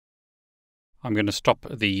I'm going to stop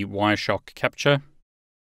the Wireshark capture.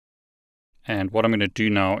 And what I'm going to do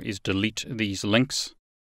now is delete these links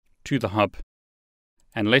to the hub.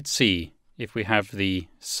 And let's see if we have the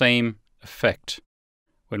same effect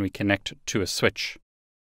when we connect to a switch.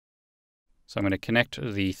 So I'm going to connect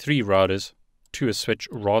the 3 routers to a switch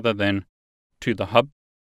rather than to the hub.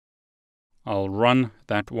 I'll run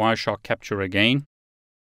that Wireshark capture again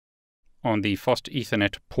on the fast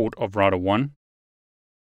Ethernet port of router 1.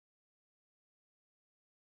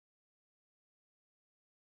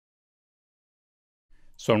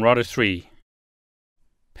 So on router 3,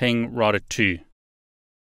 ping router 2.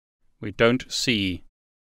 We don't see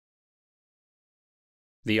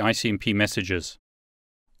the ICMP messages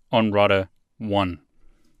on router 1.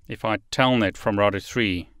 If I telnet from router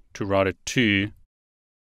 3 to router 2,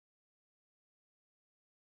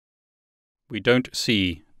 we don't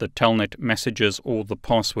see the telnet messages or the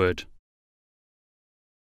password.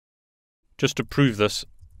 Just to prove this,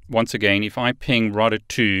 once again, if I ping router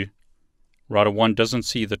 2, router 1 doesn't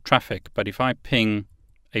see the traffic, but if I ping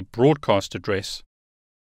a broadcast address,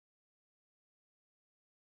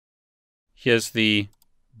 here's the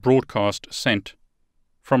broadcast sent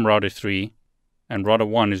from router 3, and router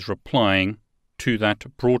 1 is replying to that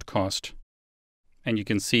broadcast. And you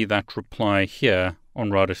can see that reply here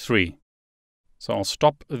on router 3. So I'll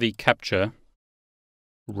stop the capture,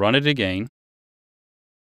 run it again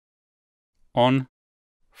on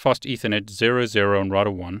fast Ethernet 00 on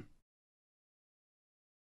router 1.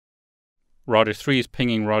 Router 3 is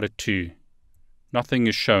pinging router 2. Nothing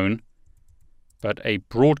is shown, but a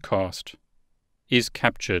broadcast is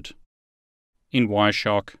captured in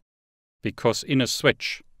Wireshark because in a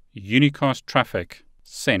switch, unicast traffic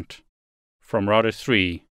sent from router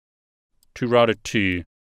 3 to router 2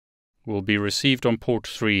 will be received on port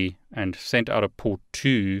 3 and sent out of port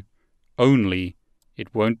 2 only.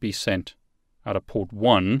 It won't be sent out of port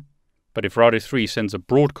 1, but if router 3 sends a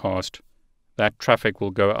broadcast, that traffic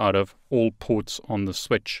will go out of all ports on the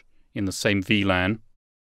switch in the same VLAN.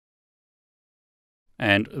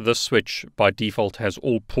 And this switch by default has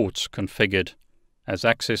all ports configured as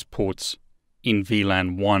access ports in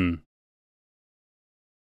VLAN 1.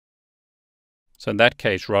 So in that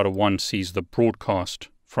case, router 1 sees the broadcast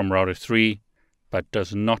from router 3, but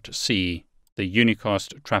does not see the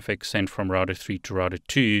unicast traffic sent from router 3 to router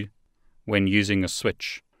 2 when using a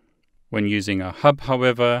switch. When using a hub,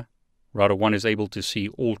 however, router 1 is able to see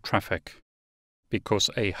all traffic because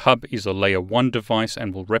a hub is a layer 1 device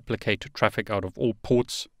and will replicate traffic out of all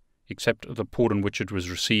ports except the port on which it was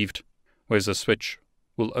received, whereas a switch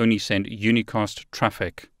will only send unicast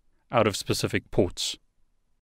traffic out of specific ports.